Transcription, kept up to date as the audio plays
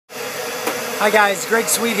Hi guys, Greg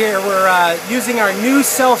Sweet here. We're using our new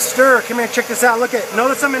self-stir. Come here, check this out. Look at,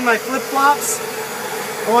 notice I'm in my flip-flops?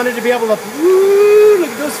 I wanted to be able to, woo,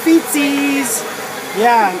 look at those feetsies.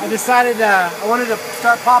 Yeah, I decided I wanted to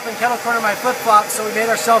start popping kettle corn in my flip-flops, so we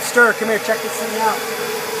made our self-stir. Come here, check this thing out.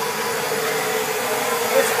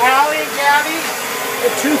 It's Allie and Gabby,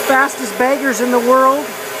 the two fastest baggers in the world.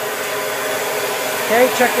 Okay,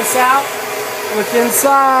 check this out. Look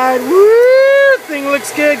inside. Woo! Thing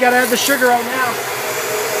looks good. Gotta add the sugar right now.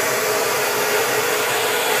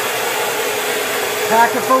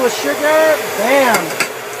 Pack it full of sugar. Bam!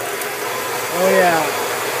 Oh yeah.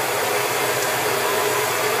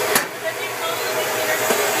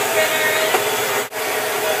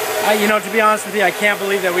 You know, to be honest with you, I can't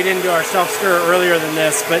believe that we didn't do our self-stir earlier than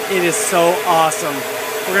this, but it is so awesome.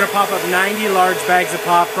 We're gonna pop up 90 large bags of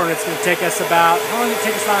popcorn. It's gonna take us about, how long did it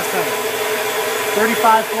take us last time?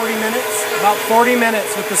 35, 40 minutes? About 40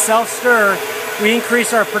 minutes with the self-stir. We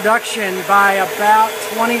increase our production by about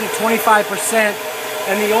 20 to 25%,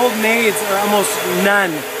 and the old maids are almost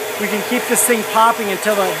none. We can keep this thing popping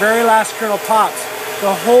until the very last kernel pops.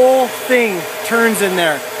 The whole thing turns in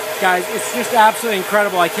there. Guys, it's just absolutely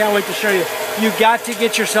incredible. I can't wait to show you. You got to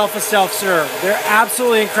get yourself a self-stir. They're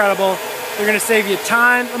absolutely incredible. They're gonna save you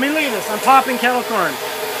time. I mean, look at this, I'm popping kettle corn.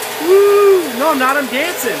 Woo! No, I'm not, I'm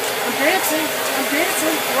dancing. I'm dancing. I'm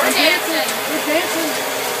dancing. We're dancing. We're dancing.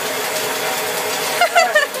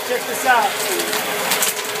 Alright, check this out.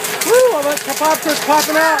 Woo! All that popcorn's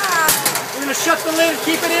popping out. We're gonna shut the lid,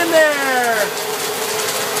 keep it in there.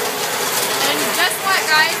 And guess what,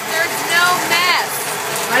 guys? There's no mess.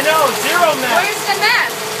 I know, zero mess. Where's the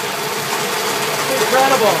mess? It's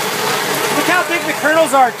incredible. Look how big the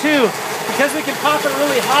kernels are too. Because we can pop it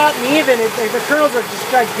really hot and even, the kernels are just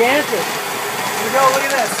gigantic. Here we go, look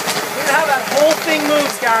at this. Look at how that whole thing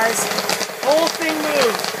moves, guys. Whole thing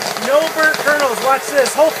moves. No burnt kernels. Watch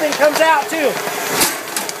this. Whole thing comes out too.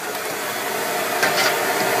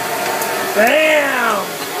 Bam!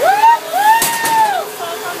 Woo-hoo!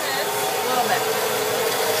 Salt on this. A little bit.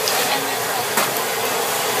 And this salt.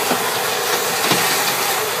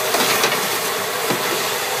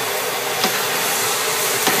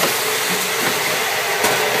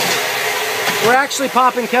 We're actually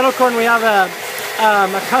popping kettle corn. We have a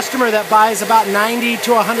customer that buys about 90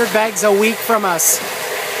 to 100 bags a week from us.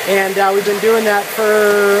 And we've been doing that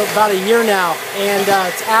for about a year now. And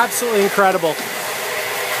it's absolutely incredible.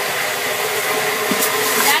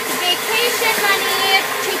 That's vacation money.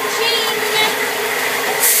 Cha-ching.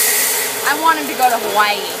 I want him to go to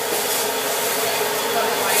Hawaii.